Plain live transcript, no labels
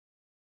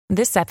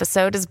This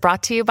episode is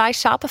brought to you by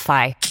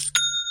Shopify.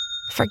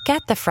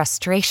 Forget the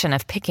frustration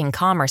of picking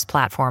commerce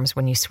platforms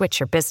when you switch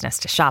your business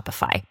to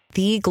Shopify,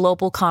 the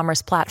global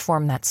commerce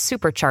platform that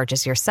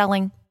supercharges your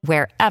selling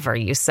wherever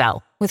you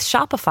sell. With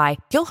Shopify,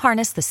 you'll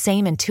harness the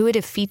same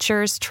intuitive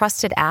features,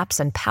 trusted apps,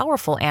 and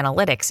powerful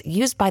analytics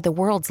used by the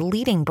world's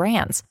leading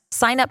brands.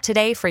 Sign up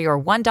today for your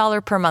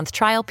 $1 per month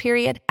trial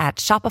period at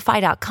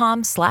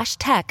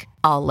shopify.com/tech,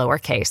 all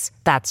lowercase.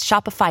 That's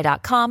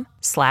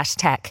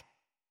shopify.com/tech.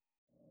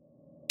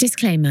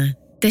 Disclaimer.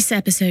 This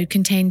episode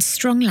contains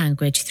strong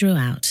language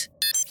throughout.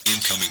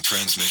 Incoming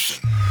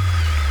transmission.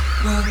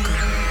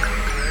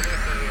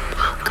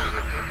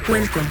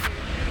 Welcome.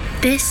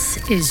 This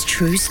is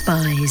True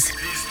Spies,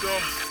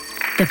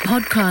 the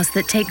podcast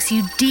that takes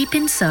you deep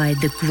inside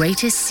the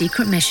greatest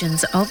secret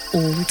missions of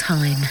all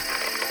time.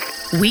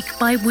 Week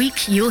by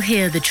week, you'll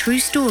hear the true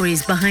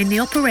stories behind the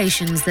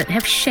operations that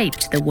have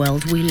shaped the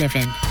world we live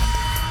in.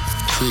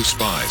 True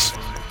Spies.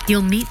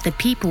 You'll meet the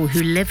people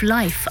who live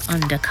life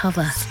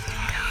undercover.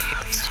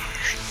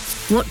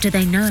 What do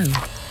they know?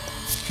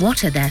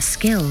 What are their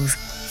skills?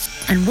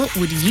 And what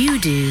would you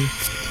do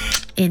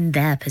in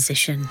their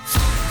position?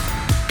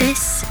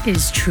 This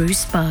is True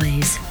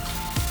Spies.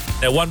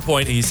 At one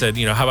point, he said,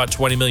 how about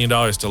 $20 million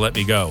to let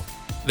me go?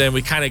 Then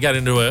we kind of got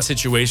into a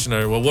situation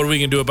of, well, what are we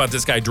going to do about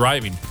this guy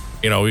driving?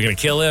 Are we going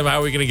to kill him? How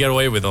are we going to get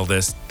away with all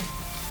this?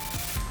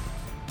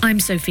 I'm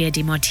Sophia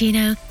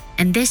DiMartino,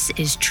 and this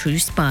is True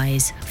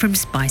Spies from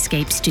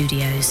Spyscape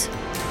Studios.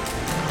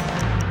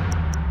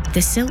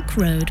 The Silk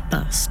Road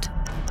Bust.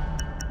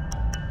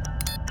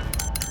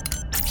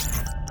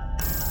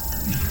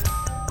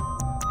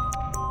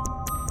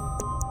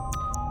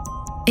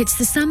 It's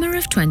the summer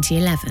of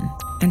 2011,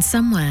 and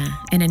somewhere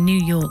in a New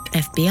York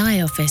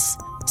FBI office,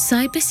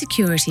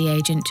 cybersecurity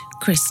agent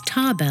Chris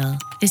Tarbell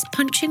is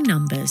punching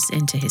numbers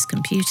into his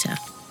computer.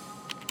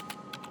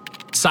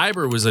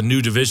 Cyber was a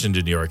new division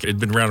to New York. It had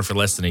been around for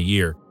less than a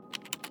year.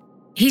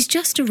 He's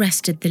just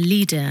arrested the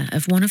leader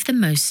of one of the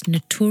most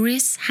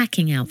notorious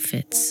hacking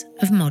outfits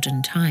of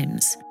modern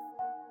times.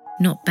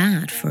 Not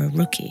bad for a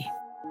rookie.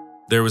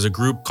 There was a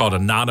group called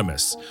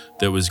Anonymous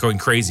that was going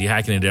crazy,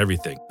 hacking into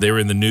everything. They were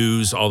in the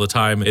news all the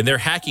time, and their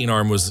hacking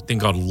arm was a thing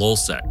called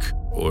LulzSec,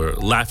 or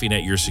Laughing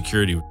at Your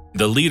Security.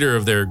 The leader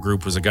of their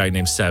group was a guy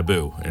named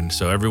Sabu, and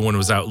so everyone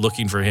was out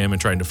looking for him and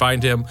trying to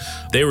find him.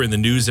 They were in the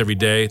news every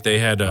day. They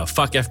had a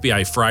Fuck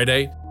FBI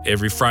Friday.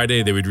 Every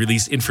Friday, they would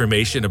release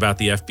information about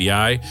the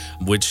FBI,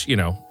 which,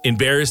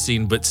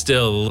 embarrassing, but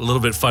still a little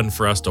bit fun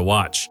for us to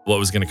watch what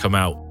was going to come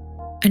out.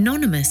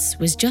 Anonymous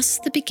was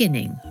just the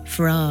beginning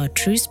for our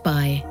true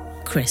spy,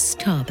 Chris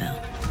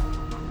Tarbell.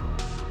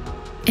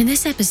 In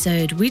this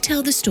episode, we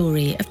tell the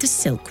story of the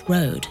Silk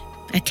Road,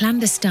 a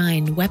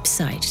clandestine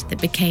website that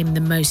became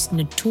the most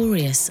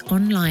notorious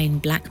online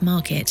black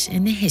market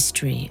in the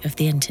history of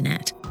the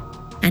internet,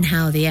 and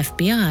how the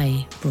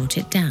FBI brought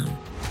it down.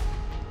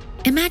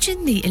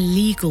 Imagine the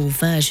illegal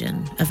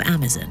version of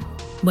Amazon,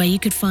 where you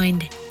could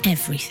find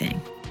everything,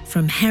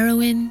 from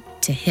heroin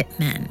to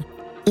hitmen,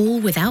 all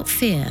without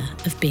fear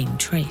of being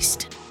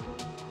traced.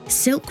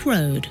 Silk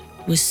Road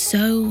was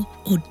so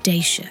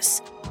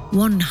audacious.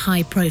 One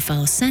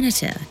high-profile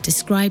senator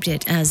described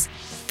it as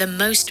the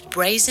most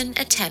brazen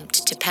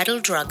attempt to peddle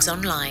drugs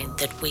online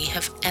that we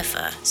have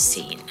ever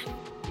seen.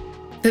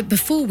 But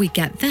before we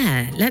get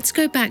there, let's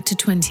go back to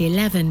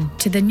 2011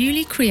 to the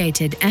newly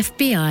created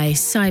FBI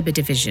Cyber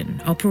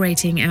Division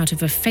operating out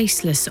of a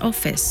faceless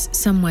office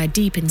somewhere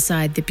deep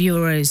inside the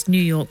Bureau's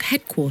New York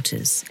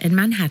headquarters in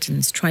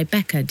Manhattan's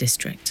Tribeca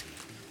district.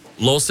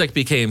 LulzSec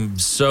became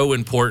so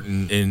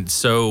important and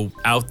so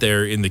out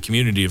there in the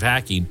community of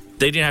hacking,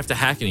 they didn't have to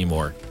hack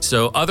anymore.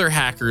 So other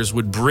hackers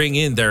would bring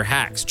in their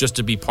hacks just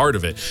to be part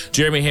of it.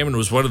 Jeremy Hammond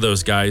was one of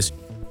those guys.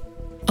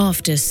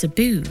 After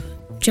Sabu,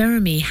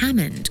 Jeremy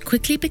Hammond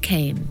quickly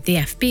became the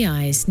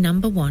FBI's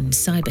 #1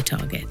 cyber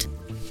target.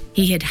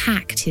 He had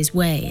hacked his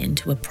way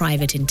into a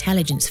private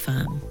intelligence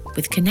firm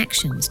with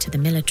connections to the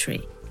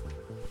military.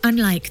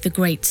 Unlike the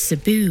great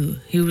Sabu,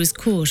 who was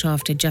caught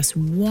after just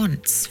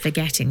once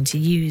forgetting to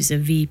use a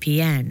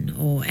VPN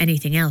or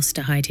anything else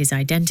to hide his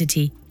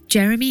identity,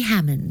 Jeremy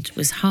Hammond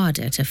was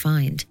harder to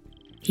find.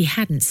 He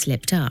hadn't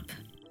slipped up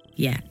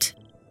yet.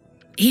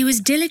 He was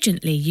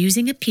diligently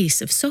using a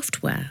piece of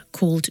software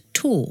called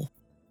Tor,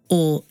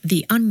 or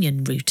the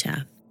Onion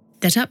Router,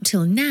 that up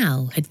till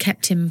now had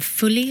kept him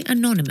fully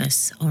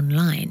anonymous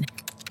online.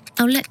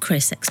 I'll let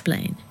Chris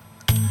explain.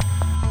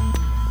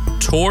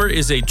 Tor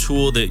is a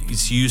tool that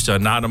is used to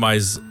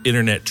anonymize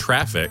internet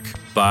traffic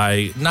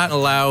by not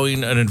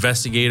allowing an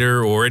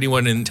investigator or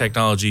anyone in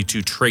technology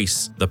to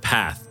trace the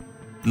path.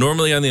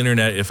 Normally on the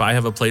internet, if I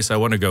have a place I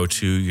want to go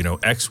to,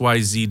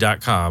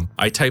 xyz.com,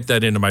 I type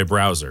that into my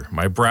browser.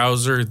 My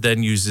browser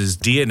then uses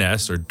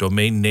DNS, or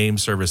domain name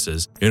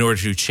services, in order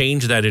to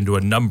change that into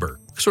a number,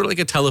 sort of like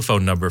a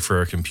telephone number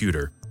for a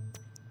computer.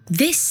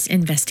 This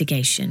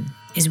investigation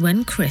is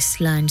when Chris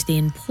learned the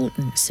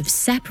importance of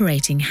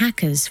separating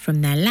hackers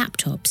from their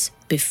laptops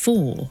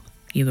before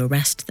you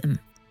arrest them.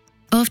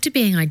 After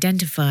being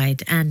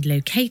identified and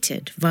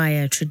located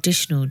via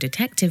traditional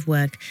detective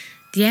work,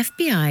 the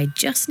FBI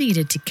just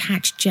needed to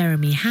catch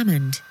Jeremy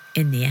Hammond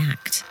in the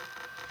act.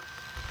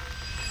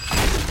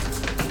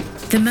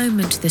 The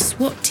moment the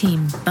SWAT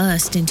team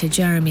burst into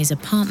Jeremy's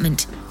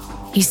apartment,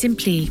 he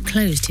simply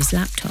closed his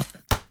laptop,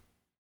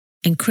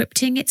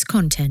 encrypting its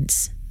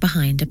contents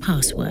behind a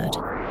password.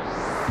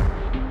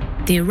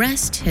 The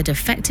arrest had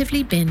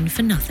effectively been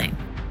for nothing.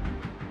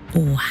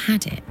 Or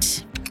had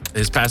it?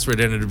 His password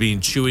ended up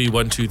being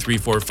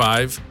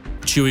Chewy12345.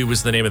 Chewy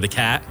was the name of the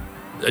cat.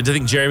 I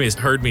think Jeremy has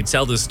heard me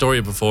tell this story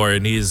before,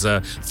 and he's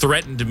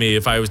threatened me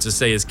if I was to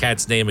say his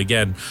cat's name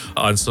again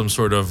on some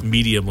sort of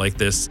medium like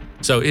this.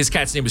 So his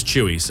cat's name is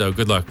Chewy, so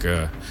good luck,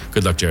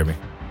 Jeremy.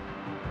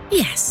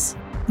 Yes,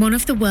 one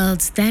of the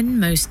world's then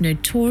most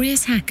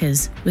notorious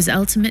hackers was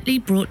ultimately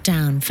brought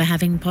down for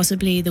having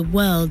possibly the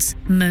world's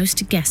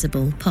most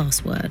guessable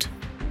password.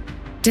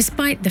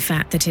 Despite the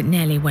fact that it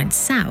nearly went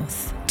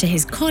south, to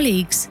his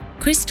colleagues,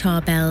 Chris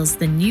Tarbell's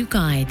the new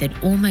guy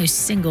that almost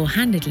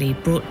single-handedly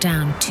brought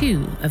down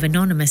two of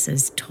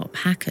Anonymous's top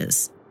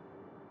hackers.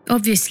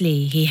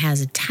 Obviously, he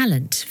has a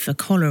talent for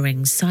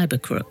collaring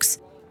cyber crooks,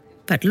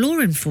 but law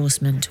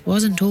enforcement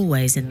wasn't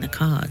always in the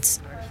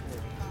cards.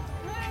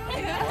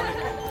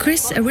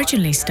 Chris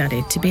originally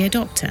studied to be a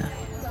doctor,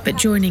 but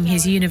joining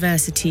his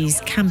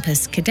university's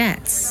campus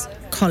cadets,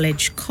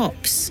 college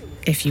cops,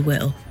 if you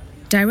will,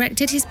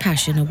 directed his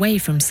passion away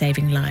from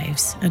saving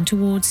lives and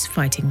towards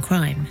fighting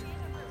crime.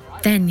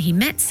 Then he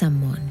met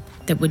someone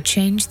that would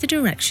change the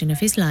direction of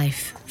his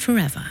life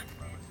forever.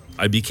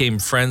 I became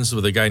friends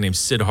with a guy named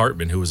Sid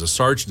Hartman, who was a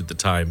sergeant at the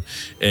time,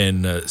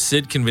 and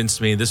Sid convinced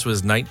me, this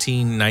was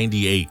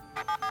 1998,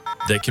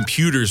 that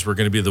computers were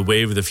going to be the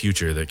wave of the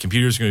future, that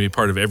computers were going to be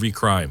part of every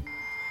crime.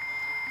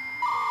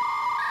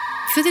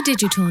 For the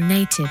digital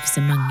natives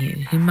among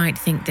you who might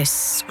think this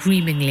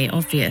screamingly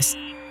obvious,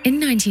 in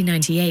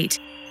 1998,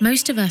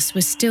 most of us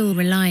were still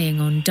relying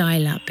on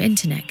dial-up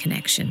internet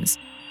connections,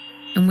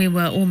 and we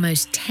were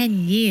almost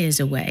 10 years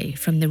away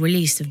from the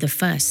release of the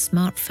first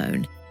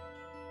smartphone.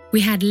 We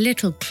had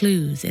little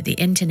clue that the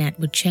internet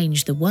would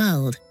change the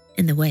world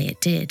in the way it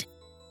did.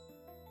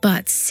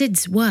 But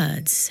Sid's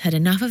words had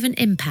enough of an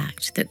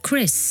impact that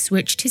Chris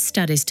switched his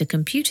studies to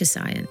computer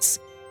science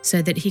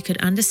so that he could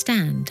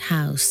understand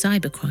how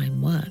cybercrime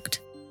worked.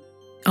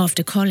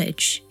 After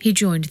college, he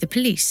joined the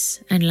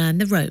police and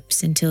learned the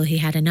ropes until he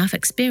had enough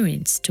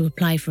experience to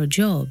apply for a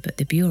job at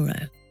the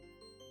Bureau.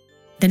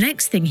 The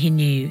next thing he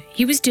knew,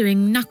 he was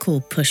doing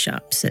knuckle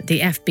push-ups at the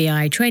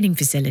FBI training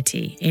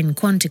facility in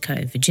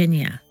Quantico,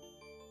 Virginia.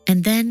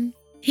 And then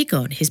he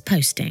got his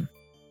posting.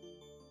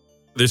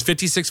 There's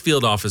 56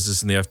 field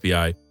offices in the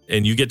FBI,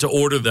 and you get to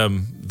order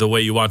them the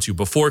way you want to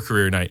before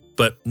career night,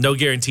 but no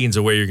guarantees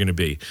of where you're going to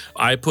be.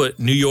 I put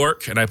New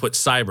York and I put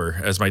cyber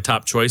as my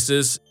top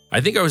choices. I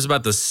think I was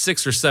about the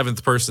 6th or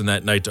 7th person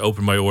that night to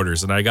open my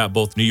orders, and I got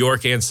both New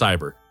York and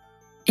cyber.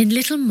 In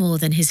little more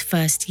than his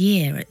first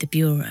year at the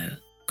Bureau,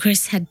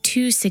 Chris had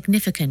two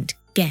significant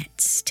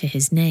gets to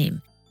his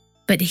name,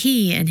 but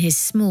he and his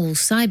small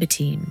cyber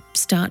team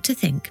start to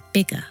think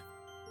bigger.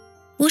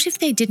 What if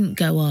they didn't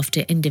go after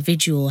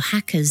individual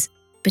hackers,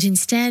 but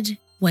instead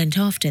went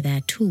after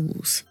their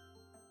tools?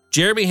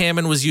 Jeremy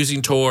Hammond was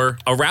using Tor.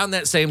 Around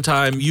that same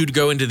time, you'd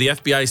go into the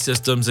FBI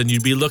systems and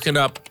you'd be looking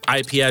up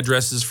IP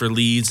addresses for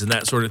leads and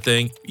that sort of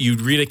thing.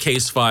 You'd read a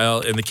case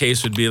file and the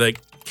case would be like,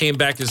 came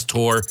back as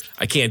Tor,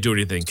 I can't do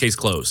anything, case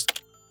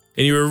closed.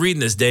 And you were reading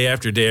this day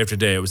after day after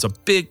day. It was a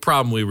big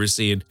problem we were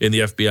seeing in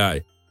the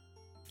FBI.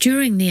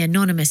 During the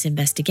anonymous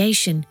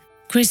investigation,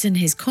 Chris and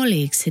his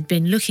colleagues had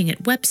been looking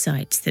at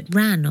websites that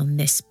ran on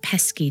this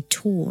pesky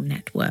Tor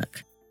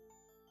network.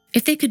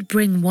 If they could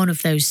bring one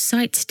of those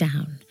sites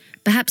down,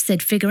 perhaps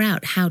they'd figure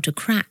out how to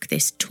crack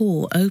this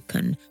Tor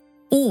open,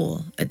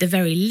 or, at the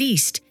very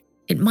least,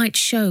 it might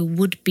show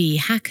would-be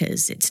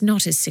hackers it's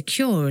not as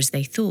secure as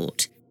they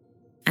thought.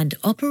 And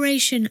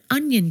Operation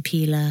Onion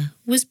Peeler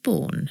was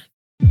born.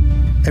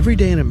 Every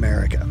day in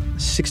America,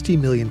 60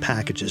 million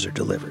packages are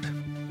delivered,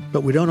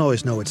 but we don't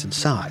always know what's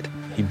inside.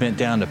 He bent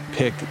down to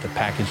pick the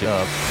package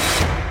up.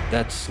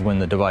 That's when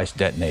the device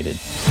detonated.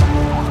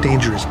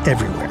 Danger is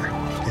everywhere,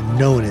 and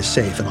no one is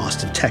safe in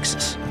Austin,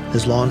 Texas,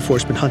 as law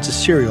enforcement hunts a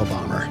serial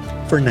bomber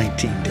for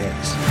 19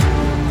 days.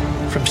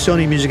 From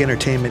Sony Music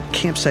Entertainment,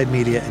 Campside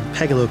Media, and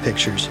Pegalo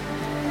Pictures,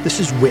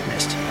 this is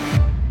Witnessed.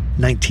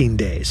 19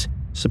 Days.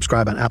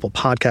 Subscribe on Apple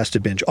Podcasts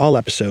to binge all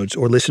episodes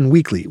or listen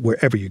weekly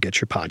wherever you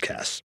get your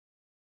podcasts.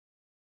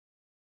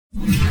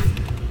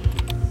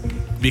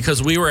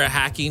 Because we were a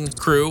hacking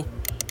crew,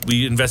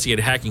 we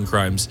investigated hacking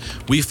crimes.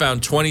 We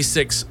found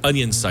 26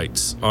 onion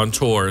sites on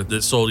Tor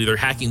that sold either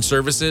hacking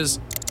services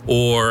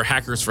or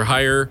hackers for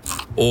hire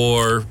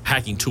or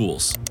hacking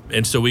tools.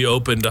 And so we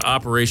opened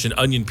Operation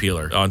Onion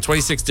Peeler on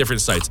 26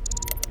 different sites.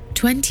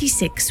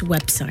 26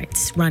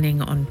 websites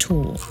running on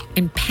Tor,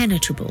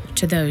 impenetrable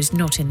to those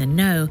not in the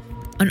know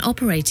and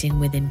operating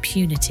with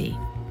impunity.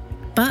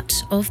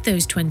 But of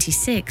those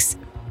 26,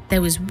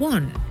 there was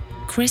one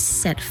Chris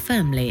set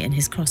firmly in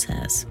his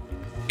crosshairs.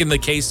 In the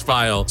case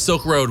file,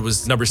 Silk Road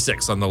was number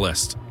 6 on the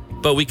list.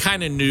 But we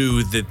kind of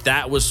knew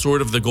that was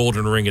sort of the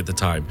golden ring at the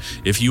time.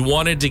 If you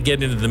wanted to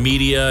get into the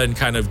media and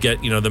kind of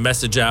get, the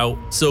message out,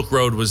 Silk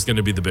Road was going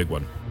to be the big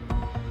one.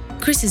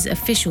 Chris's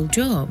official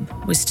job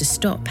was to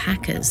stop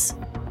hackers,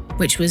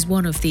 which was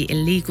one of the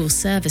illegal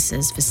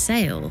services for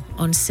sale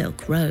on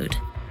Silk Road.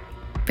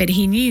 But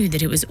he knew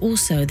that it was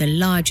also the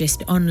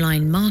largest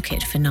online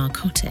market for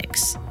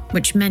narcotics,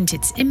 which meant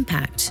its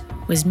impact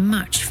was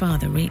much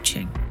farther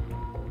reaching.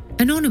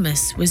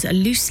 Anonymous was a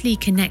loosely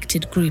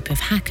connected group of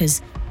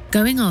hackers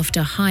going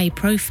after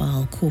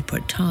high-profile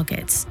corporate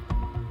targets.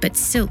 But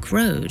Silk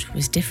Road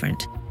was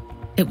different.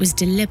 It was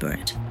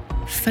deliberate,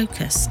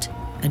 focused,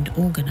 and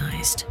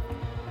organized.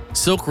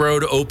 Silk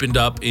Road opened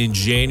up in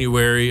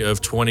January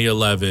of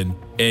 2011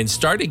 and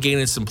started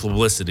gaining some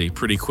publicity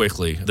pretty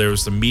quickly. There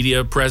was some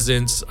media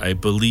presence. I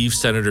believe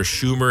Senator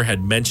Schumer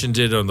had mentioned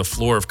it on the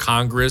floor of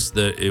Congress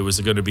that it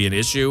was going to be an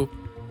issue.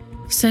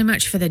 So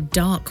much for the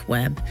dark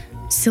web.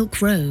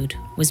 Silk Road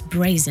was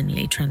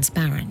brazenly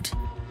transparent.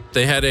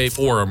 They had a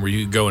forum where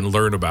you could go and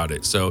learn about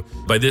it. So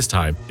by this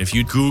time, if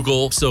you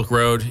Google Silk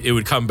Road, it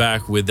would come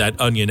back with that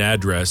Onion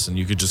address and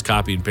you could just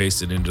copy and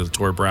paste it into the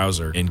Tor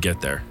browser and get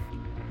there.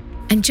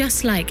 And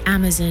just like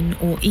Amazon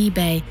or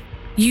eBay,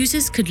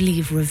 users could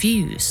leave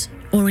reviews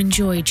or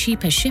enjoy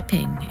cheaper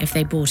shipping if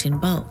they bought in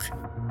bulk.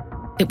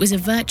 It was a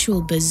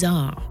virtual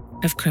bazaar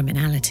of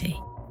criminality.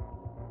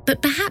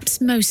 But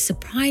perhaps most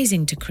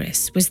surprising to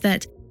Chris was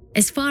that,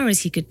 as far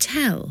as he could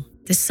tell,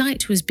 the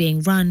site was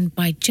being run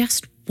by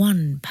just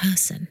one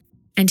person,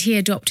 and he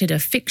adopted a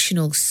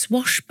fictional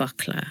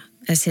swashbuckler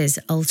as his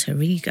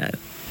alter ego.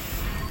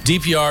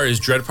 DPR is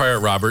Dread Pirate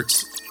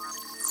Roberts.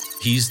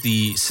 He's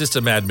the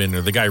system admin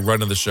or the guy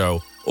running the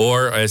show,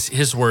 or as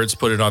his words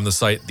put it on the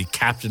site, the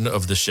captain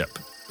of the ship.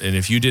 And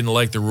if you didn't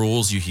like the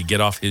rules, you could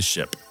get off his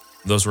ship.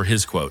 Those were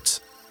his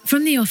quotes.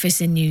 From the office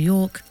in New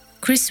York,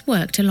 Chris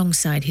worked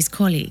alongside his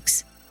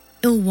colleagues,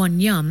 Il-Won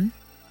Yum,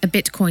 a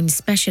Bitcoin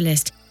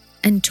specialist,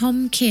 and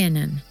Tom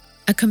Kiernan,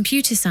 a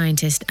computer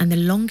scientist and the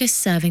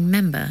longest-serving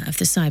member of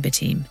the cyber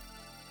team.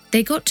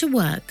 They got to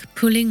work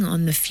pulling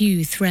on the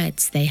few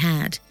threads they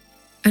had.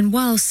 And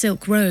while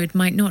Silk Road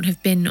might not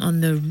have been on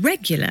the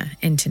regular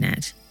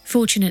internet,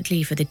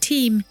 fortunately for the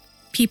team,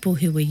 people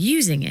who were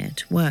using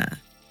it were.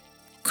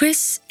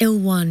 Chris,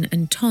 Il-Won,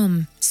 and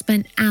Tom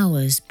spent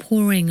hours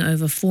poring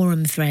over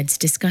forum threads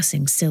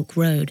discussing Silk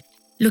Road,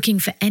 looking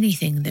for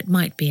anything that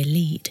might be a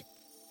lead,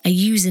 a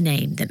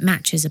username that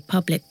matches a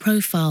public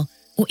profile,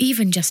 or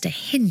even just a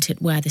hint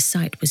at where the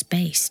site was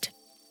based.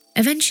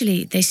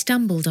 Eventually, they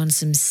stumbled on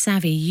some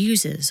savvy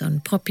users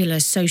on popular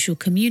social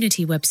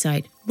community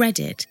website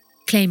Reddit,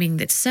 claiming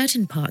that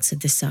certain parts of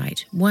the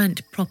site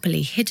weren't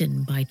properly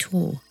hidden by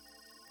Tor.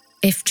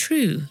 If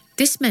true,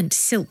 this meant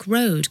Silk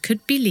Road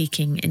could be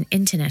leaking an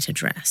internet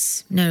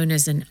address, known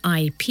as an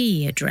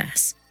IP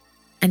address,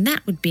 and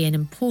that would be an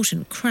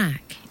important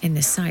crack in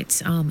the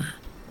site's armor.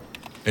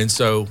 And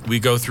so we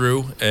go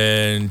through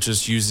and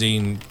just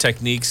using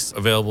techniques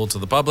available to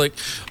the public,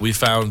 we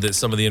found that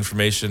some of the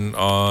information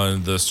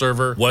on the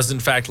server was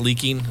in fact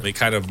leaking. They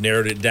kind of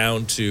narrowed it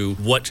down to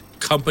what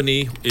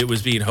company it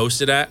was being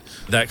hosted at.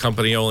 That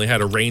company only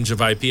had a range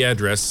of IP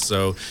address.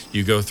 So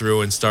you go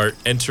through and start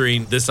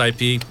entering this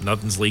IP,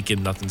 nothing's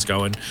leaking, nothing's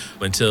going,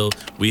 until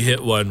we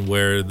hit one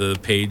where the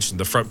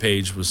front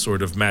page was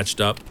sort of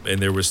matched up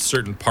and there was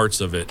certain parts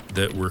of it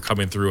that were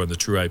coming through on the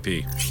true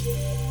IP.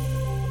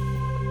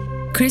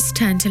 Chris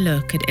turned to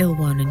look at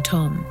Il-Won and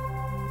Tom,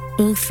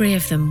 all three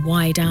of them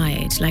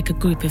wide-eyed like a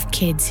group of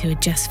kids who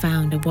had just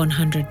found a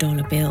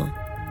 $100 bill.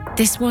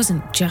 This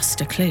wasn't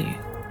just a clue.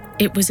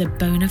 It was a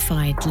bona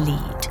fide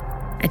lead,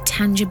 a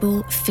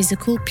tangible,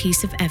 physical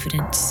piece of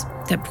evidence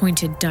that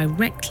pointed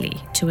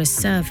directly to a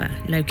server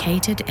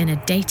located in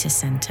a data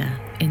center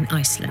in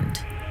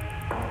Iceland.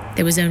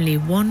 There was only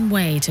one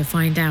way to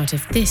find out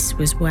if this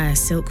was where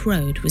Silk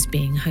Road was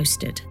being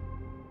hosted.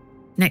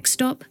 Next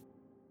stop,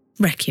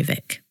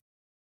 Reykjavik.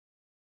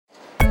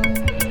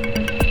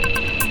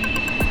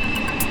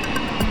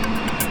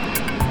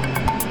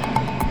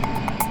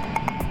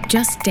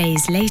 Just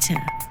days later,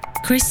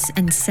 Chris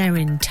and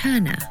Serin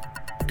Turner,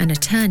 an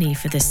attorney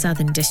for the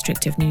Southern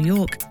District of New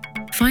York,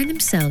 find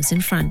themselves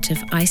in front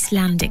of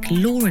Icelandic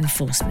law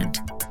enforcement,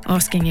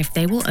 asking if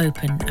they will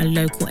open a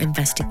local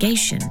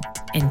investigation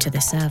into the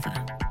server.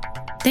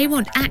 They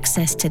want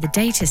access to the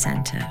data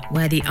center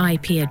where the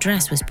IP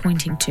address was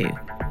pointing to.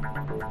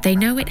 They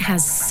know it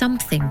has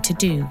something to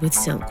do with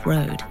Silk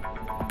Road,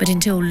 but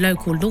until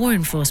local law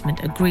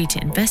enforcement agree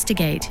to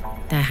investigate,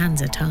 their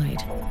hands are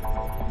tied.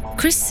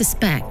 Chris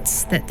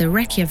suspects that the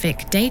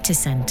Reykjavik data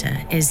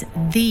center is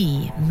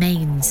the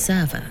main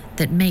server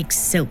that makes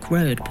Silk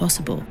Road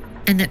possible,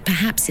 and that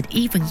perhaps it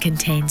even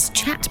contains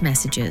chat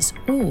messages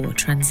or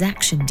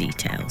transaction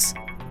details.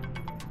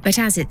 But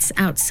as it's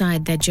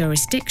outside their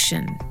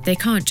jurisdiction, they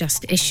can't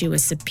just issue a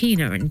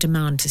subpoena and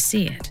demand to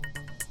see it.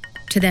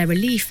 To their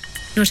relief,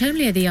 not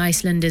only are the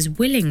Icelanders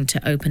willing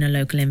to open a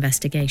local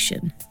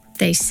investigation,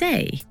 they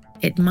say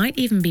it might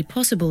even be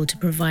possible to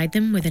provide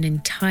them with an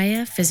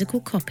entire physical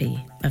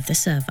copy of the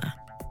server.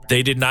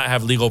 They did not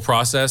have legal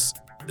process.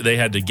 They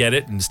had to get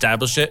it and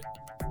establish it.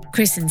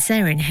 Chris and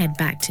Saren head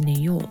back to New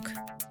York.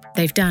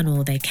 They've done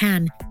all they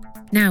can.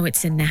 Now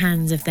it's in the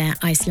hands of their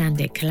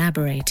Icelandic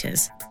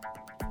collaborators.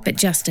 But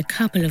just a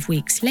couple of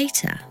weeks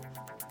later,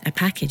 a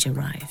package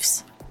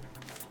arrives.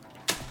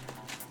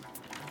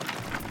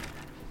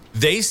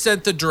 They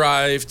sent the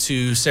drive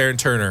to Saren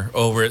Turner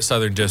over at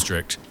Southern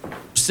District.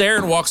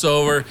 Saren walks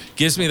over,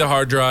 gives me the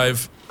hard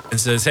drive, and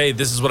says, "Hey,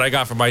 this is what I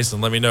got from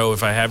Iceland. Let me know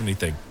if I have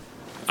anything."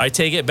 I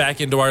take it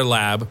back into our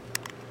lab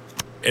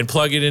and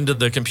plug it into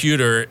the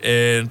computer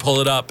and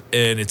pull it up,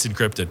 and it's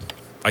encrypted.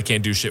 I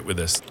can't do shit with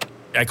this.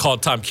 I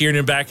called Tom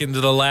Kiernan back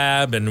into the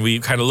lab, and we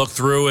kind of looked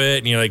through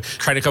it, and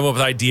trying to come up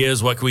with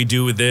ideas. What can we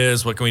do with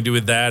this? What can we do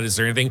with that? Is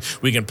there anything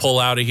we can pull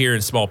out of here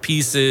in small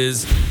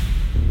pieces?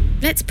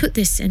 Let's put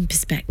this in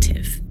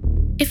perspective.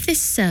 If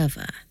this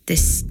server,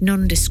 this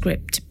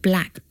nondescript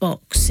black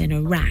box in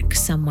a rack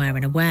somewhere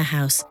in a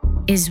warehouse,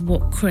 is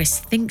what Chris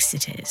thinks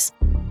it is,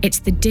 it's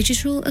the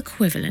digital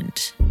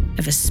equivalent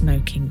of a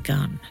smoking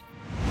gun.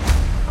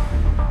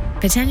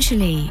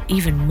 Potentially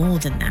even more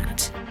than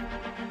that.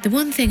 The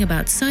one thing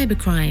about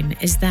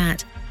cybercrime is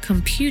that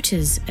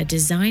computers are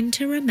designed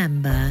to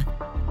remember,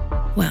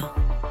 well,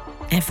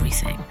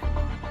 everything.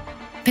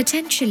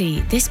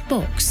 Potentially, this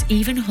box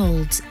even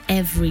holds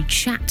every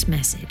chat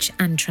message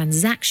and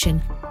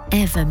transaction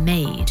ever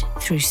made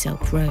through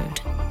Silk Road.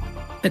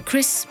 But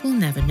Chris will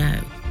never know,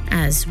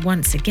 as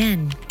once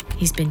again,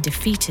 he's been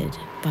defeated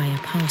by a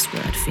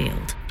password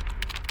field.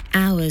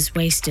 Hours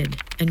wasted,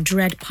 and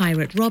Dread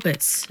Pirate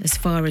Roberts, as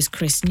far as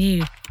Chris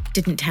knew,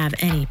 didn't have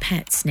any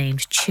pets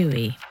named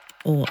Chewie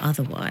or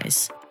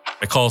otherwise.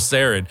 I call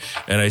Saren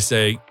and I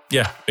say,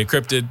 "Yeah,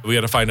 encrypted. We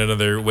got to find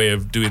another way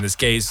of doing this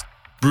case.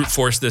 Brute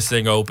force this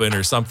thing open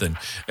or something."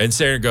 And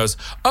Saren goes,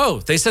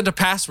 "Oh, they sent a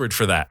password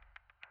for that."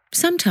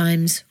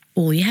 Sometimes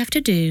all you have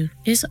to do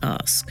is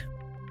ask.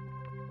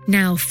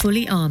 Now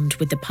fully armed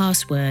with the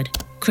password,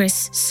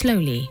 Chris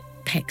slowly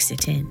pecks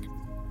it in.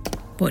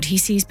 What he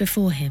sees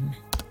before him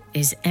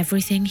is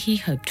everything he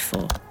hoped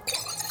for.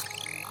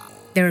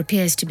 There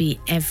appears to be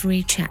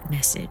every chat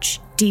message,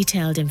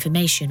 detailed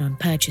information on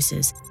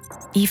purchases,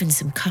 even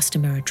some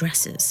customer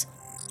addresses.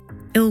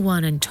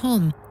 Ilwan and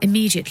Tom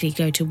immediately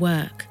go to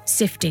work,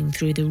 sifting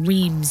through the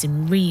reams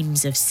and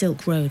reams of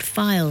Silk Road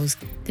files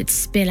that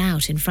spill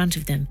out in front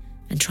of them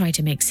and try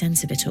to make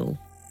sense of it all.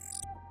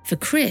 For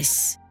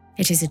Chris,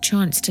 it is a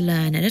chance to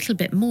learn a little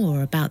bit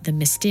more about the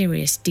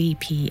mysterious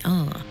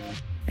DPR,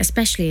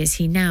 especially as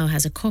he now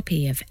has a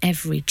copy of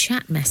every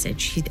chat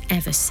message he'd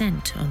ever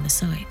sent on the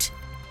site.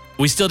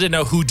 We still didn't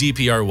know who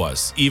DPR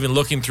was. Even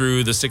looking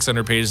through the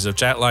 600 pages of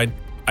chatline,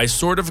 I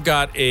sort of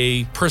got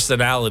a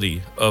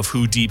personality of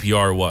who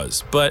DPR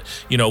was. But,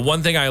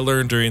 one thing I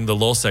learned during the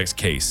Lulsex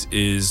case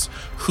is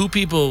who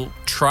people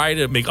try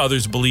to make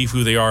others believe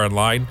who they are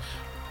online,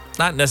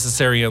 not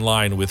necessarily in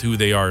line with who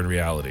they are in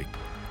reality.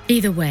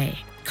 Either way,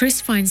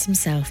 Chris finds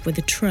himself with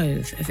a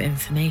trove of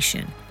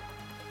information.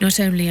 Not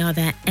only are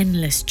there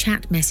endless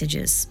chat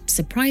messages,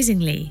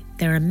 surprisingly,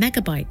 there are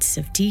megabytes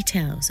of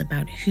details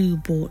about who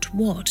bought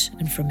what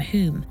and from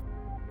whom,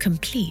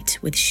 complete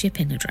with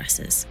shipping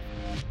addresses.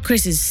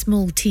 Chris's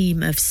small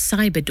team of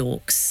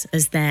cyberdorks,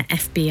 as their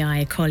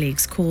FBI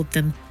colleagues called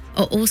them,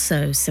 are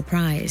also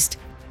surprised.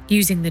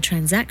 Using the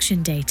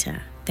transaction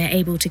data, they're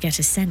able to get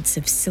a sense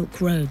of Silk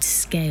Road's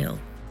scale.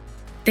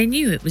 They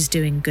knew it was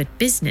doing good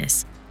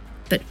business,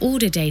 but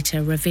order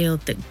data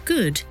revealed that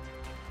good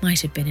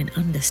might have been an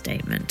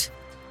understatement.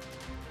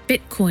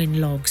 Bitcoin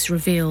logs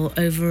reveal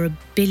over $1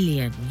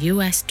 billion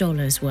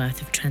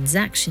worth of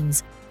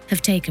transactions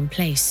have taken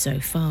place so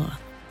far,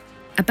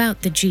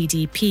 about the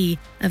GDP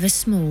of a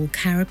small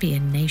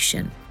Caribbean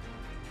nation.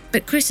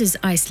 But Chris's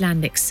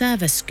Icelandic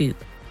server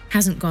scoop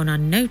hasn't gone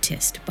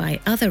unnoticed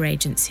by other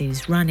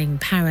agencies running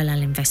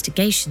parallel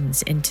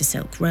investigations into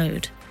Silk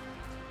Road.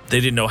 They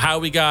didn't know how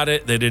we got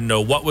it. They didn't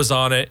know what was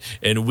on it.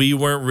 And we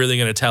weren't really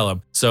going to tell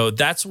them. So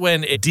that's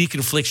when a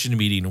deconfliction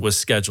meeting was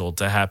scheduled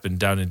to happen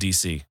down in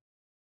D.C.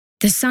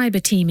 The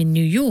cyber team in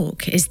New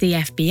York is the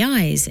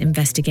FBI's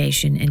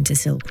investigation into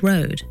Silk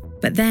Road.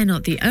 But they're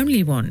not the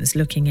only ones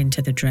looking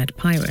into the Dread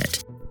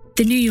Pirate.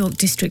 The New York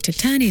District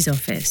Attorney's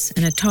Office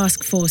and a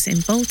task force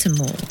in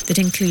Baltimore that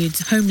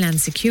includes Homeland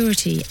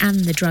Security and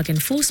the Drug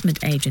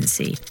Enforcement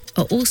Agency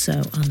are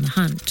also on the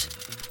hunt.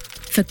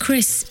 For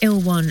Chris,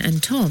 Ilwan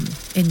and Tom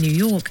in New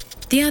York,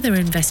 the other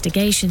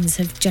investigations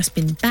have just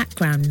been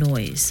background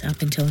noise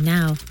up until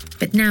now,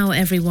 but now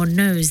everyone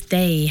knows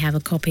they have a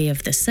copy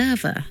of the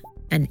server,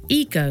 and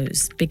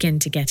egos begin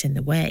to get in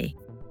the way.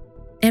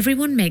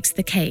 Everyone makes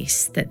the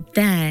case that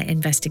their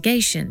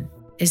investigation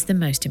is the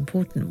most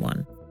important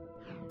one.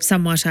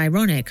 Somewhat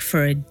ironic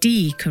for a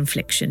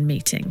deconfliction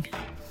meeting.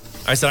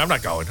 I said, "I'm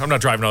not going. I'm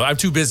not driving. I'm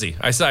too busy."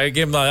 I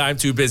gave him I'm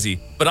too busy,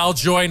 but I'll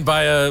join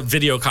by a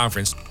video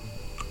conference.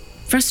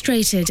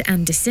 Frustrated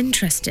and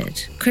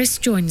disinterested, Chris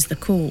joins the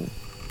call,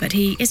 but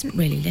he isn't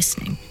really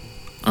listening.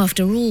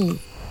 After all,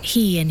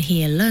 he and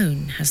he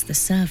alone has the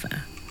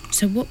server,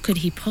 so what could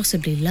he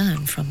possibly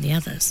learn from the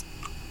others?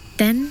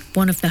 Then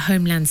one of the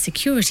Homeland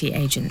Security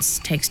agents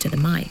takes to the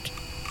mic.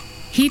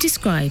 He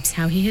describes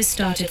how he has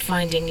started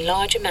finding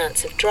large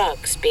amounts of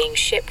drugs being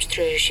shipped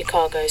through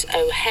Chicago's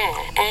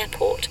O'Hare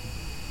airport,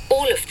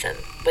 all of them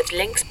with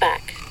links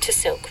back to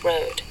Silk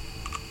Road.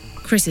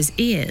 Chris's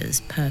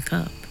ears perk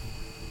up.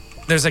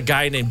 There's a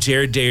guy named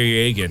Jared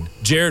Darriagan.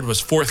 Jared was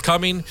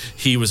forthcoming.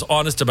 He was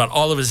honest about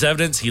all of his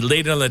evidence. He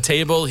laid it on the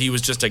table. He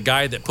was just a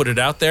guy that put it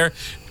out there.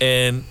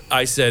 And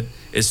I said,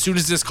 as soon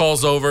as this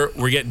call's over,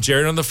 we're getting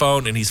Jared on the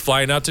phone, and he's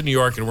flying out to New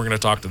York, and we're going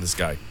to talk to this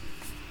guy.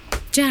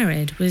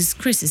 Jared was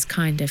Chris's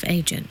kind of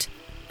agent.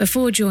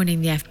 Before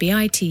joining the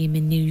FBI team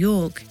in New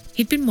York,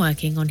 he'd been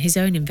working on his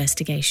own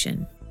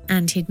investigation,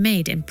 and he'd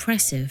made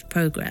impressive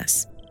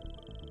progress.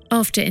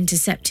 After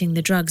intercepting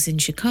the drugs in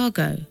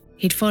Chicago,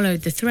 he'd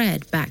followed the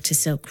thread back to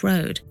Silk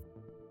Road.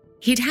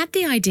 He'd had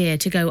the idea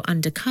to go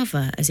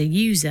undercover as a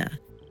user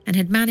and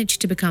had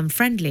managed to become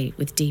friendly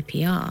with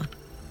DPR,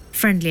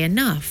 friendly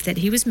enough that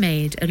he was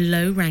made a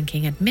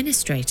low-ranking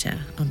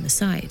administrator on the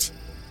site.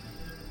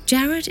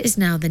 Jared is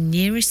now the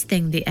nearest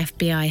thing the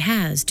FBI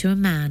has to a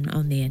man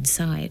on the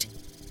inside.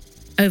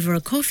 Over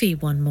a coffee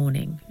one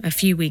morning, a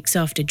few weeks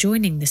after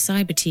joining the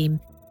cyber team,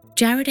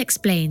 Jared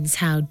explains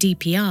how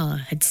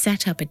DPR had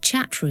set up a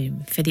chat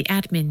room for the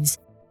admins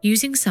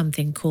using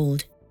something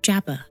called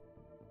Jabber.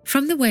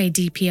 From the way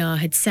DPR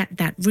had set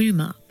that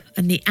room up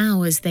and the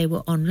hours they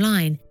were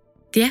online,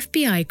 the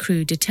FBI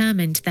crew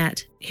determined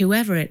that,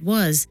 whoever it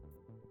was,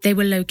 they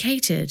were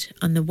located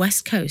on the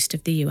west coast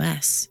of the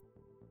US.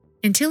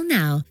 Until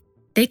now,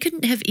 they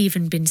couldn't have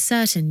even been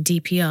certain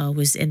DPR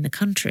was in the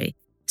country,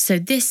 so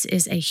this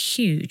is a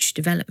huge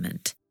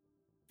development.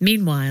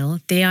 Meanwhile,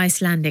 the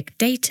Icelandic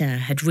data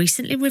had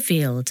recently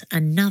revealed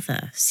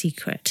another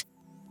secret.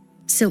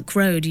 Silk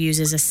Road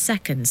uses a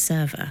second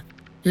server,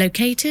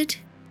 located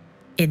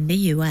in the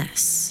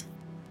US.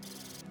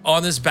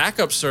 On this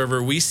backup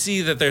server, we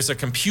see that there's a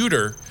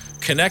computer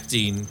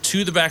connecting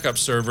to the backup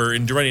server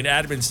and running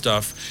admin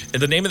stuff,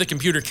 and the name of the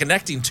computer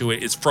connecting to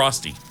it is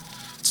Frosty.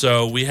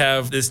 So we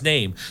have this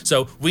name.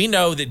 So we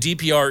know that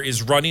DPR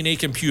is running a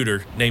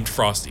computer named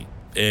Frosty,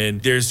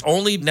 and there's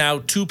only now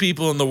 2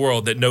 people in the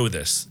world that know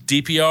this,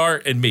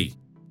 DPR and me.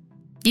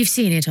 You've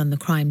seen it on the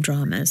crime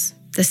dramas.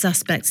 The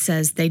suspect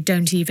says they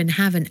don't even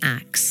have an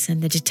axe,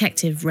 and the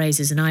detective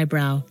raises an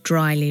eyebrow,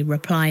 dryly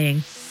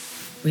replying,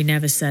 "We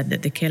never said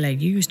that the killer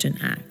used an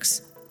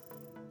axe."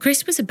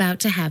 Chris was about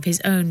to have his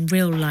own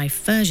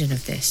real-life version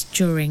of this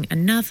during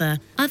another,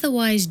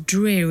 otherwise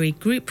dreary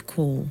group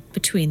call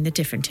between the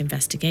different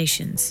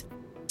investigations.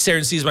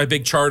 Saren sees my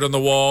big chart on the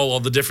wall, all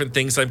the different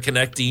things I'm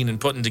connecting and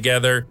putting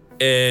together.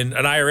 And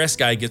an IRS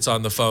guy gets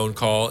on the phone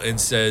call and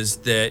says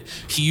that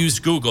he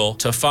used Google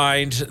to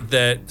find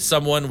that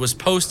someone was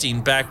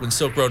posting back when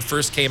Silk Road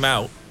first came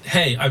out.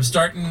 Hey, I'm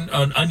starting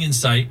an Onion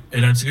site,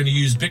 and I'm going to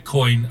use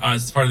Bitcoin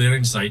as part of the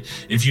Onion site.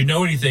 If you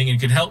know anything and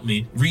can help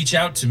me, reach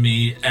out to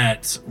me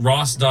at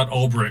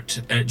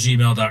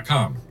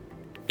ross.ulbricht@gmail.com.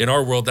 In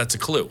our world, that's a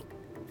clue.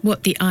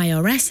 What the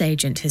IRS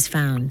agent has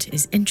found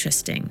is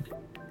interesting.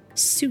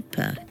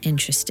 Super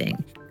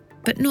interesting,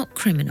 but not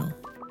criminal.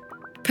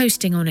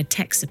 Posting on a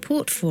tech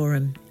support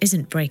forum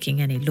isn't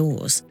breaking any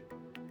laws.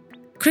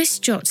 Chris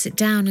jots it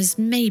down as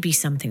maybe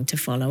something to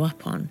follow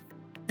up on.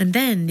 And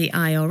then the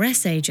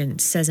IRS agent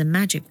says a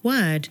magic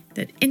word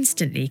that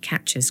instantly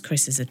catches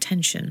Chris's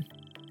attention.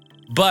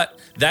 But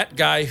that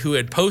guy who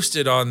had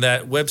posted on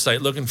that website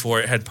looking for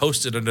it had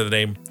posted under the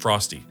name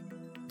Frosty.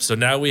 So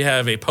now we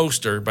have a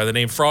poster by the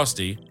name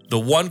Frosty, the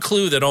one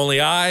clue that only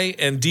I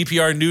and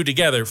DPR knew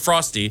together,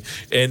 Frosty,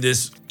 and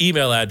this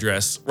email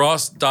address,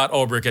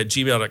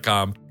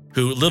 ross.ulbricht@gmail.com,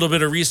 who, a little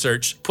bit of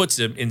research, puts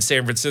him in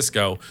San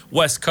Francisco,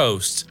 West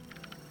Coast.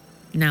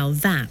 Now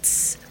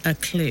that's a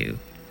clue.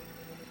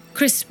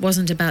 Chris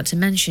wasn't about to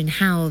mention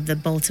how the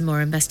Baltimore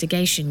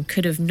investigation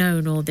could have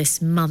known all this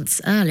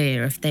months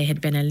earlier if they had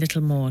been a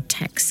little more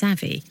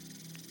tech-savvy.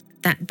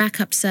 That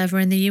backup server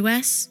in the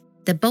US?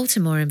 The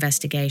Baltimore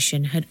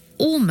investigation had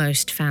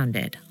almost found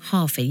it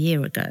half a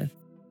year ago.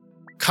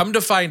 Come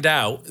to find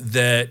out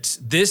that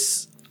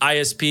this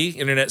ISP,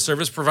 Internet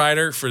Service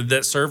Provider, for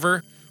that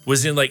server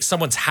was in like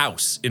someone's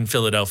house in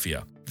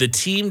Philadelphia. The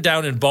team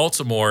down in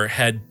Baltimore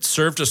had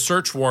served a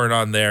search warrant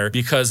on there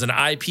because an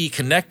IP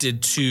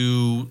connected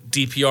to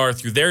DPR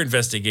through their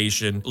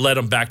investigation led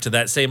them back to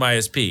that same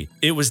ISP.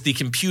 It was the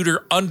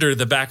computer under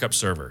the backup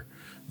server.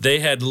 They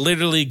had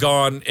literally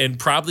gone and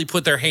probably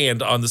put their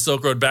hand on the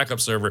Silk Road backup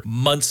server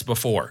months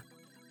before.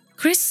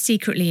 Chris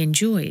secretly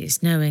enjoys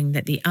knowing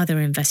that the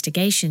other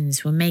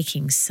investigations were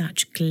making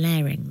such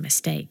glaring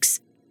mistakes.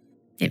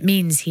 It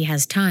means he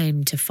has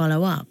time to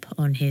follow up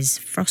on his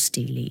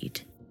Frosty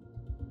lead.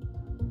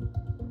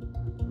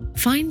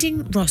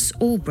 Finding Ross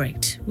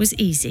Ulbricht was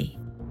easy.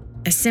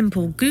 A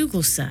simple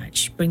Google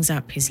search brings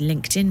up his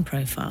LinkedIn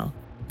profile.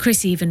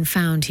 Chris even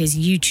found his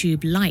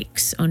YouTube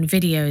likes on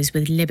videos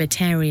with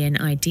libertarian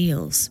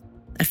ideals,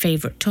 a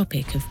favourite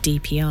topic of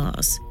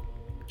DPR's.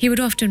 He would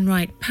often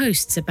write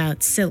posts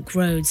about Silk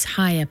Road's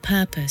higher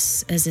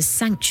purpose as a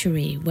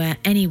sanctuary where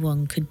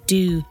anyone could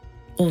do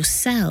or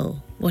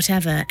sell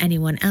whatever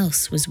anyone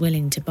else was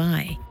willing to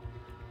buy,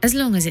 as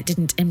long as it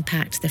didn't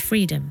impact the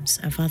freedoms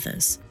of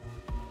others.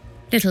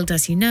 Little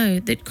does he know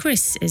that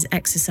Chris is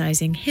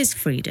exercising his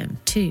freedom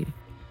too.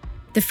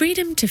 The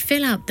freedom to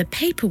fill out the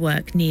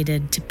paperwork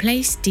needed to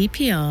place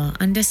DPR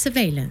under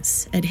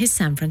surveillance at his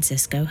San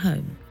Francisco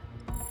home.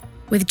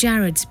 With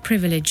Jared's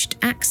privileged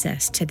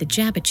access to the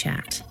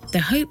JabberChat, the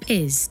hope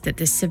is that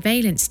the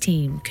surveillance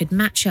team could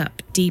match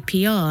up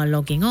DPR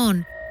logging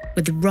on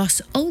with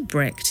Ross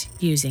Ulbricht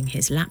using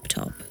his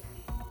laptop.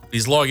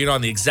 He's logging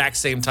on the exact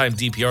same time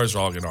DPR is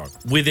logging on,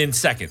 within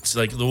seconds.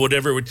 Like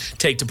whatever it would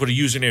take to put a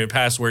username and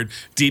password,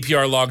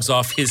 DPR logs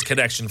off, his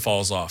connection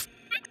falls off.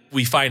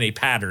 We find a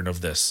pattern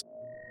of this.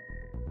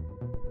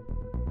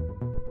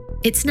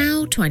 It's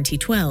now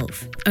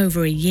 2012,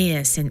 over a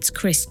year since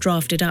Chris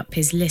drafted up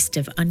his list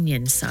of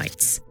onion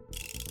sites.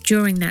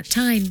 During that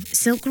time,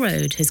 Silk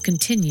Road has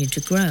continued to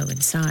grow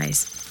in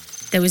size.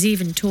 There was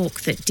even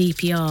talk that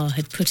DPR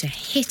had put a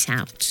hit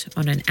out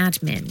on an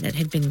admin that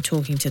had been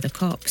talking to the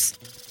cops.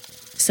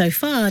 So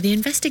far, the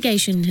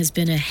investigation has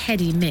been a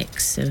heady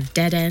mix of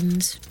dead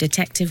ends,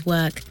 detective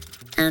work,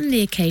 and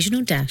the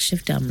occasional dash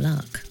of dumb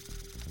luck.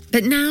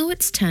 But now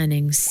it's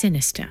turning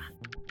sinister.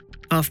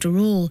 After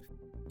all,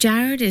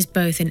 Jared is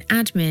both an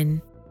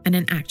admin and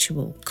an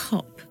actual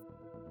cop.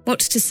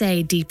 What's to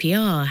say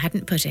DPR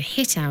hadn't put a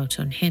hit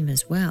out on him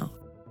as well?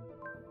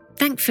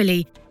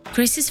 Thankfully,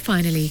 Chris is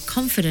finally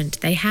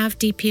confident they have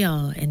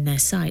DPR in their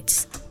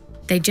sights.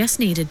 They just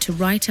needed to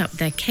write up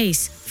their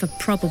case for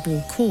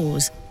probable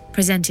cause,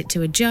 present it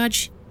to a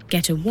judge,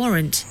 get a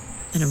warrant,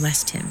 and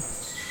arrest him.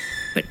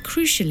 But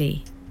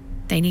crucially,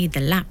 they need the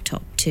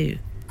laptop too.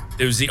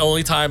 It was the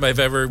only time I've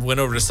ever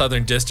went over to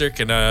Southern District,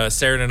 and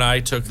Sarah and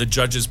I took the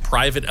judge's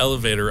private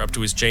elevator up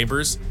to his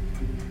chambers.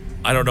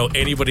 I don't know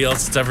anybody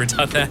else that's ever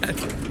done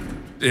that.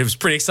 It was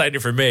pretty exciting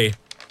for me.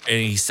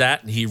 And he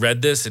sat and he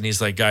read this and he's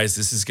like, guys,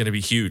 this is going to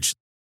be huge.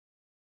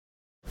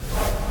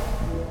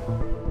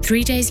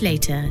 3 days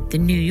later, the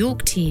New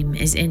York team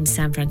is in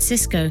San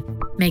Francisco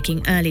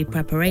making early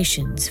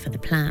preparations for the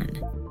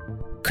plan.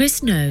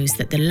 Chris knows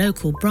that the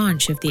local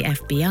branch of the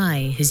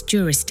FBI has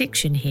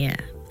jurisdiction here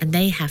and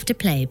they have to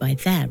play by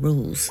their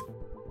rules.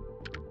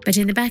 But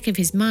in the back of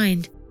his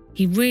mind,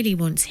 he really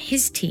wants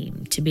his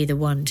team to be the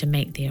one to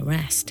make the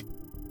arrest.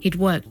 He'd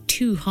worked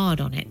too hard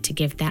on it to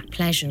give that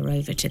pleasure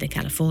over to the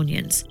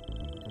Californians.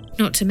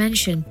 Not to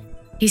mention,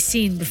 he's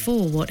seen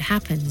before what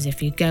happens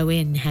if you go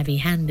in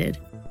heavy-handed.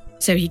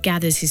 So he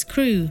gathers his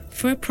crew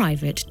for a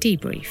private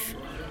debrief.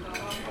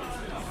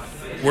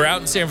 We're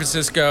out in San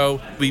Francisco.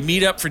 We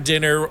meet up for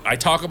dinner. I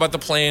talk about the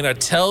plan. I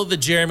tell the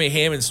Jeremy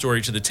Hammond story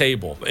to the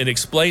table and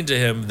explain to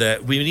him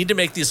that we need to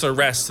make this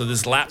arrest so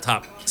this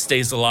laptop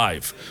stays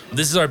alive.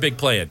 This is our big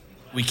plan.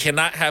 We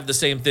cannot have the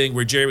same thing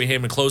where Jeremy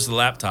Hammond closed the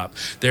laptop.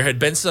 There had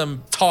been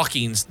some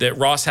talkings that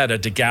Ross had a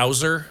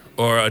degausser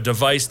or a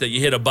device that you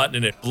hit a button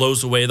and it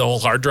blows away the whole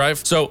hard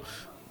drive. So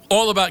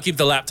all about keep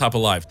the laptop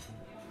alive.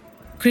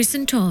 Chris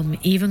and Tom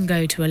even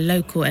go to a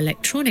local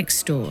electronics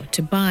store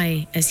to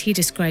buy, as he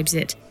describes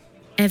it,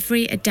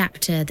 every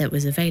adapter that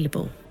was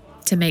available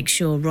to make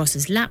sure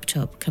Ross's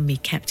laptop can be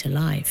kept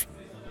alive.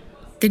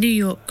 The New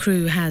York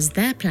crew has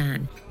their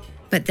plan,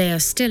 but they are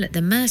still at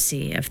the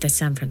mercy of the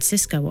San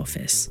Francisco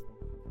office.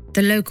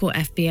 The local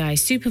FBI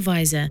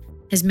supervisor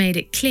has made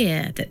it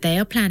clear that they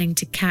are planning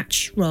to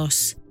catch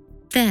Ross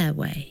their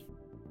way,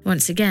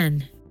 once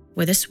again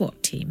with a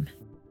SWAT team.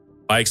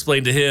 I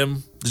explained to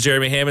him the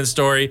Jeremy Hammond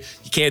story.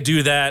 You can't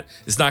do that.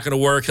 It's not going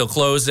to work. He'll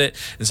close it.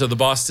 And so the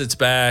boss sits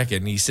back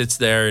and he sits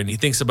there and he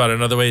thinks about it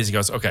in other ways. He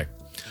goes, okay,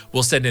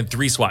 we'll send in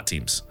 3 SWAT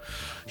teams.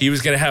 He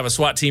was going to have a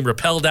SWAT team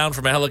rappel down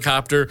from a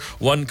helicopter,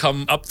 one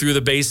come up through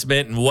the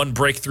basement and one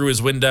break through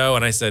his window.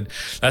 And I said,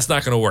 that's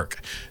not going to work.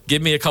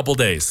 Give me a couple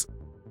days.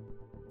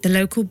 The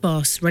local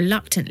boss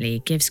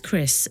reluctantly gives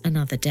Chris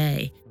another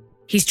day.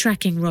 He's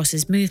tracking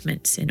Ross's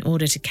movements in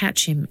order to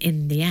catch him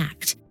in the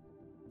act.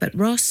 But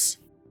Ross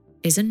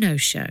is a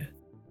no-show.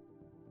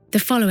 The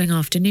following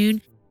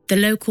afternoon, the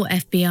local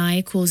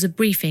FBI calls a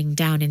briefing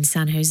down in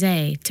San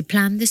Jose to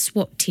plan the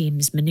SWAT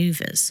team's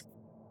maneuvers.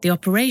 The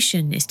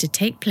operation is to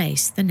take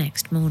place the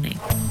next morning.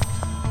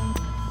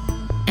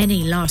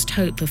 Any last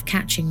hope of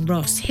catching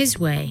Ross his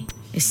way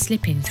is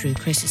slipping through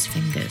Chris's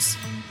fingers.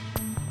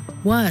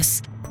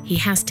 Worse, he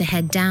has to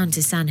head down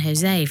to San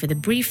Jose for the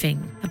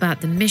briefing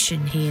about the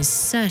mission he is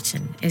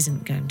certain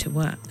isn't going to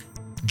work.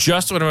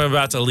 Just when I'm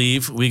about to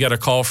leave, we got a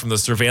call from the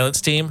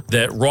surveillance team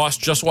that Ross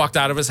just walked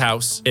out of his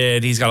house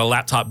and he's got a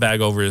laptop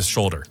bag over his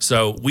shoulder.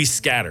 So we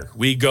scatter.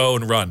 We go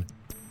and run.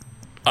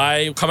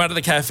 I come out of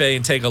the cafe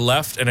and take a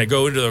left and I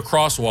go into the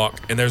crosswalk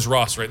and there's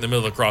Ross right in the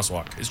middle of the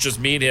crosswalk. It's just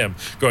me and him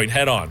going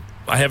head on.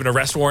 I have an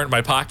arrest warrant in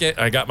my pocket.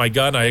 I got my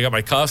gun. I got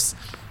my cuffs.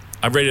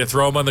 I'm ready to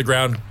throw him on the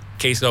ground.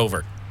 Case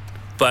over.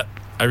 But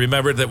I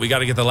remembered that we got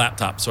to get the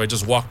laptop, so I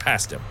just walked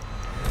past him.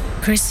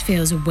 Chris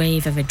feels a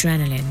wave of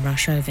adrenaline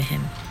rush over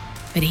him,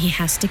 but he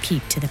has to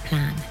keep to the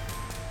plan.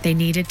 They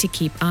needed to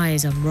keep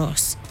eyes on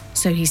Ross,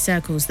 so he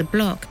circles the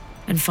block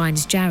and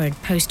finds Jared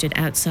posted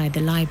outside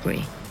the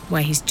library,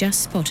 where he's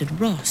just spotted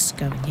Ross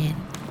going in.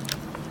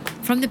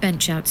 From the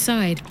bench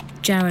outside,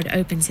 Jared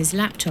opens his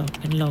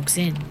laptop and logs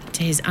in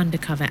to his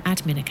undercover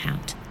admin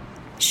account.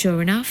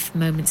 Sure enough,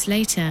 moments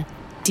later,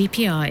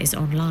 DPR is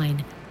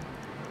online.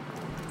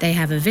 They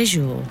have a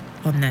visual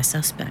on their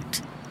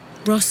suspect.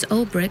 Ross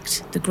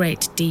Ulbricht, the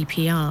great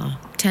DPR,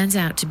 turns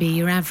out to be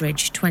your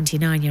average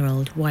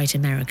 29-year-old white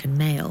American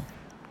male.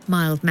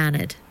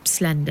 Mild-mannered,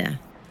 slender,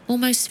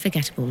 almost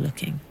forgettable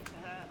looking.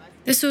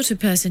 The sort of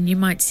person you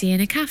might see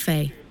in a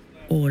cafe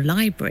or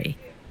library,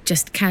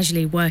 just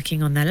casually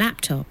working on their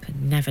laptop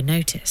and never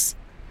notice.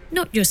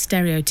 Not your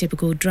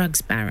stereotypical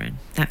drugs baron,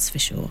 that's for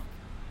sure.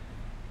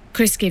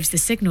 Chris gives the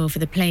signal for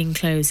the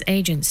plainclothes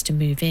agents to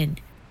move in.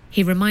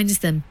 He reminds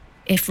them,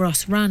 if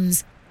Ross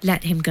runs,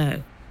 let him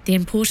go. The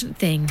important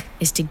thing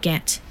is to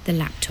get the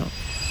laptop.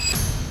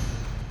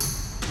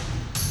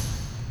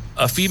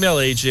 A female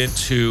agent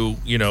who,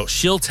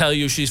 she'll tell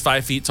you she's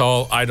 5 feet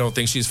tall. I don't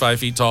think she's 5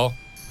 feet tall.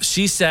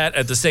 She sat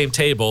at the same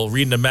table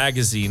reading a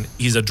magazine.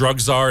 He's a drug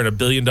czar in a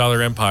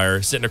billion-dollar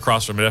empire sitting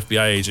across from an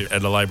FBI agent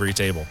at a library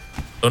table.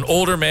 An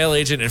older male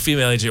agent and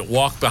female agent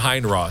walk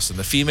behind Ross, and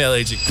the female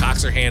agent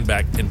cocks her hand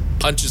back and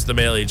punches the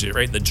male agent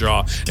right in the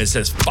jaw and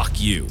says,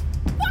 "Fuck you."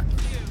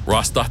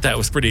 Ross thought that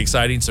was pretty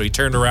exciting, so he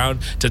turned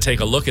around to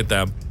take a look at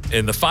them.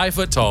 And the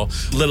 5-foot-tall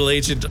little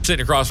agent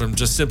sitting across from him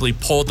just simply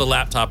pulled the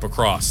laptop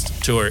across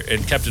to her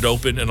and kept it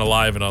open and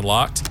alive and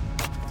unlocked.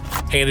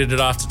 Handed it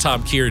off to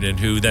Tom Kiernan,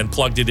 who then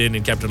plugged it in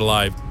and kept it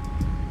alive.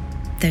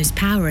 Those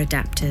power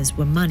adapters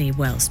were money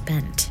well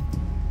spent.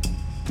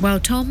 While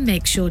Tom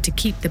makes sure to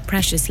keep the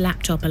precious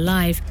laptop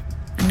alive,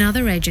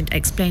 another agent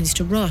explains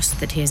to Ross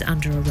that he is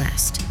under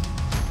arrest.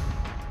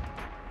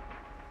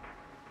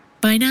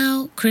 By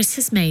now, Chris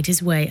has made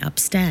his way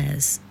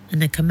upstairs,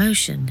 and the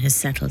commotion has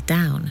settled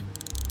down.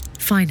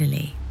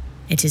 Finally,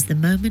 it is the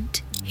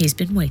moment he's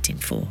been waiting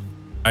for.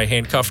 I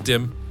handcuffed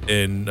him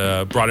and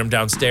brought him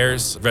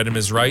downstairs, read him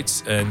his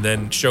rights, and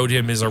then showed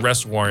him his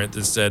arrest warrant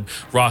that said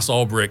Ross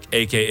Ulbricht,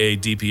 a.k.a.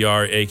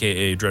 DPR,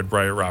 a.k.a. Dread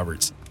Bryant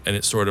Roberts. And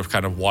it sort of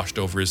kind of washed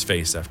over his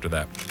face after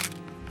that.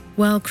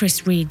 While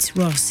Chris reads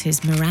Ross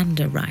his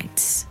Miranda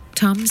rights,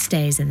 Tom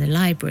stays in the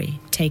library,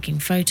 taking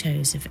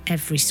photos of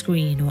every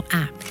screen or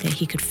app that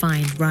he could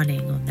find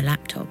running on the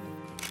laptop.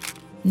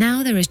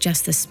 Now there is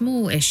just the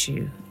small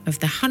issue of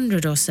the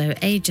 100 or so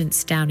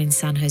agents down in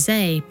San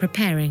Jose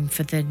preparing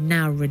for the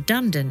now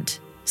redundant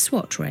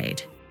SWAT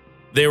raid.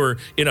 They were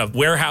in a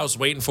warehouse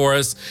waiting for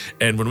us,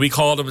 and when we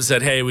called them and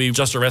said, "Hey, we've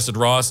just arrested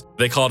Ross,"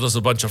 they called us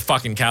a bunch of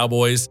fucking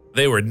cowboys.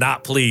 They were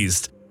not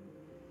pleased.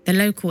 The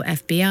local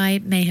FBI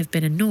may have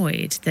been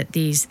annoyed that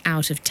these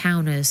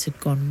out-of-towners had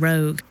gone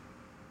rogue,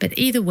 but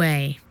either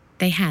way,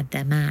 they had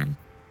their man.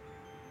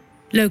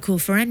 Local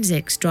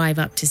forensics drive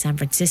up to San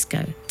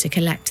Francisco to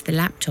collect the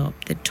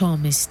laptop that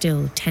Tom is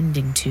still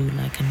tending to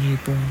like a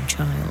newborn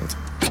child.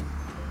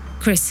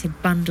 Chris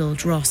had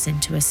bundled Ross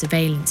into a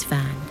surveillance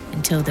van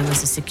until there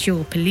was a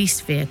secure police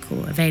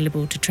vehicle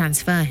available to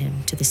transfer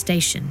him to the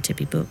station to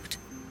be booked.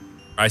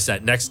 I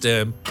sat next to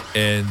him,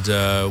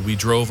 and we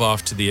drove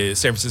off to the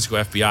San Francisco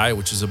FBI,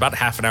 which is about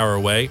half an hour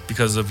away.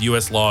 Because of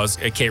U.S. laws,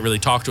 I can't really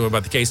talk to him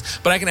about the case,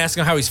 but I can ask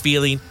him how he's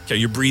feeling. Okay,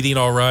 you're breathing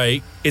all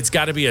right. It's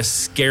got to be a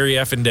scary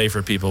effing day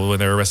for people when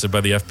they're arrested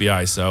by the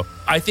FBI. So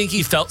I think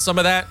he felt some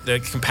of that, the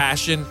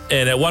compassion.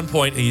 And at one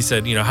point, he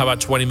said, how about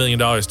 $20 million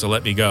to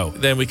let me go?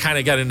 Then we kind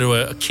of got into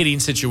a kidding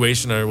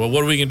situation. Or, well,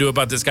 what are we going to do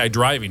about this guy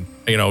driving?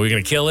 Are we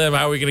going to kill him?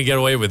 How are we going to get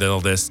away with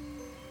all this?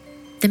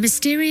 The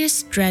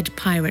mysterious Dread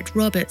Pirate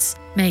Roberts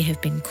may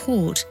have been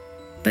caught,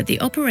 but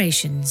the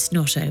operation's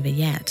not over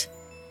yet.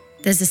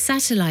 There's a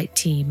satellite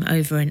team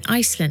over in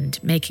Iceland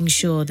making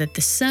sure that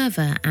the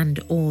server and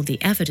all the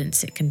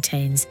evidence it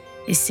contains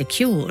is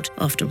secured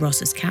after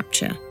Ross's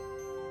capture.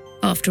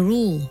 After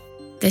all,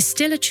 there's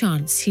still a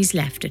chance he's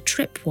left a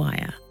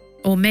tripwire,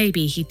 or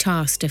maybe he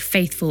tasked a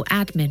faithful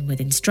admin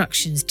with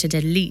instructions to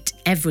delete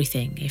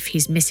everything if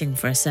he's missing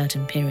for a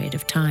certain period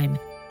of time.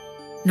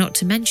 Not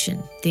to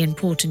mention the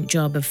important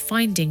job of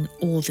finding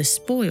all the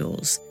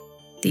spoils,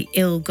 the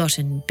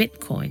ill-gotten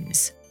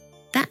bitcoins.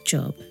 That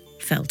job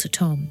fell to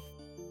Tom.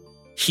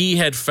 He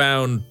had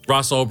found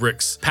Ross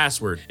Ulbricht's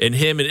password, and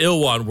him and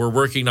Ilwan were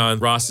working on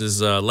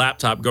Ross's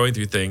laptop going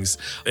through things,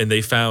 and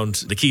they found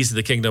the keys to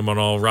the kingdom on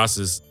all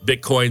Ross's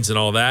bitcoins and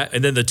all that.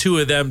 And then the two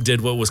of them did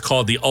what was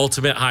called the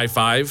ultimate high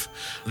five.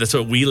 That's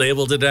what we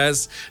labeled it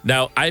as.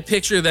 Now, I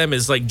picture them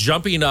as like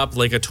jumping up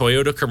like a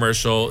Toyota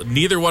commercial.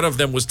 Neither one of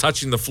them was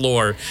touching the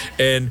floor,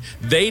 and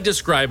they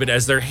describe it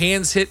as their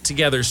hands hit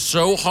together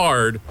so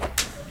hard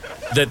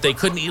that they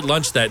couldn't eat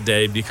lunch that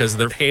day because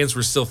their hands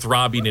were still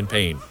throbbing in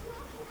pain.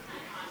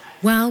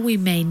 While we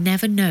may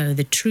never know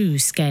the true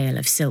scale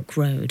of Silk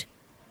Road,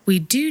 we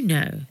do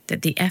know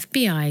that the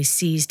FBI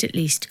seized at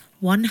least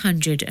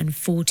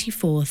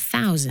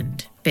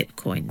 144,000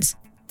 bitcoins.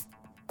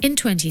 In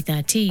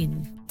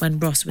 2013, when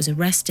Ross was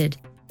arrested,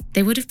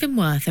 they would have been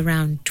worth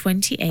around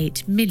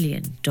 $28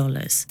 million.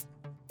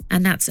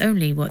 And that's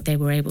only what they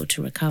were able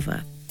to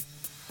recover.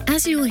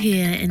 As you'll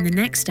hear in the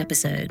next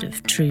episode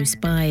of True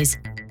Spies,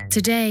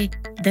 today,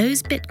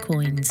 those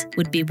bitcoins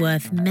would be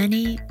worth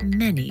many,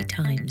 many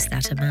times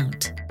that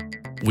amount.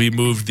 We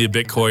moved the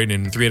Bitcoin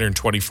in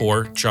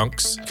 324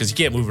 chunks because you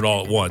can't move it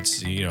all at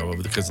once,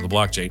 because of the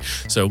blockchain.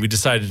 So we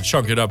decided to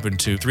chunk it up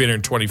into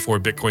 324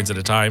 Bitcoins at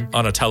a time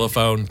on a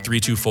telephone.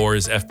 324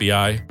 is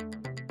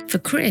FBI. For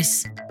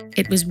Chris,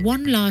 it was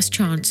one last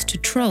chance to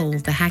troll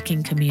the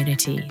hacking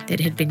community that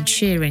had been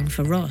cheering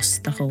for Ross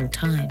the whole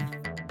time.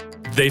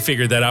 They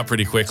figured that out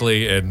pretty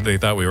quickly, and they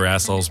thought we were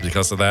assholes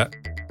because of that.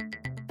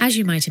 As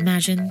you might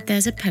imagine,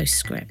 there's a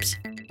postscript.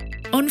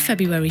 On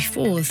February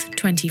 4th,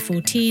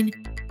 2014,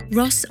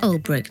 Ross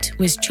Ulbricht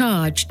was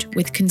charged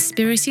with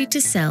conspiracy to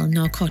sell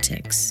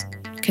narcotics,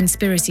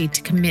 conspiracy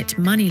to commit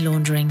money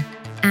laundering,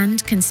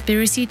 and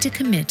conspiracy to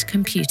commit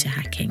computer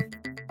hacking.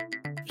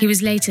 He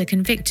was later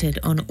convicted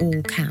on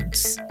all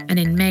counts, and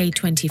in May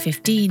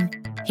 2015,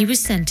 he was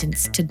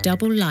sentenced to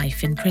double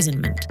life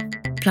imprisonment,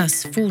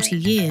 plus 40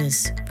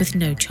 years with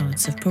no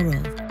chance of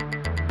parole.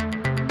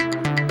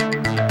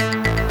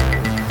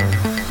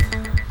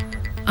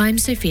 I'm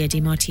Sophia Di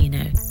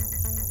Martino.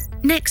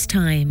 Next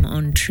time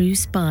on True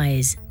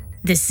Spies,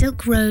 the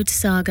Silk Road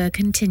saga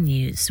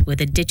continues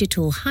with a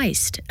digital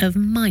heist of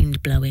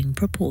mind-blowing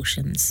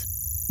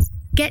proportions.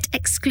 Get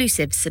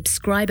exclusive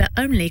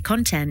subscriber-only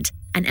content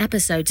and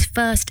episodes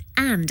first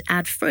and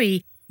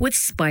ad-free with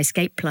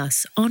Spicegate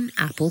Plus on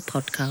Apple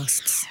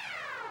Podcasts.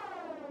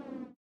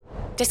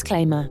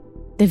 Disclaimer.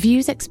 The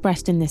views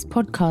expressed in this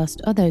podcast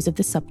are those of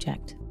the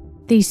subject.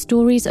 These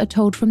stories are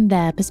told from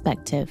their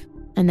perspective,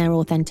 and their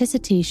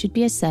authenticity should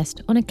be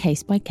assessed on a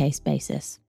case-by-case basis.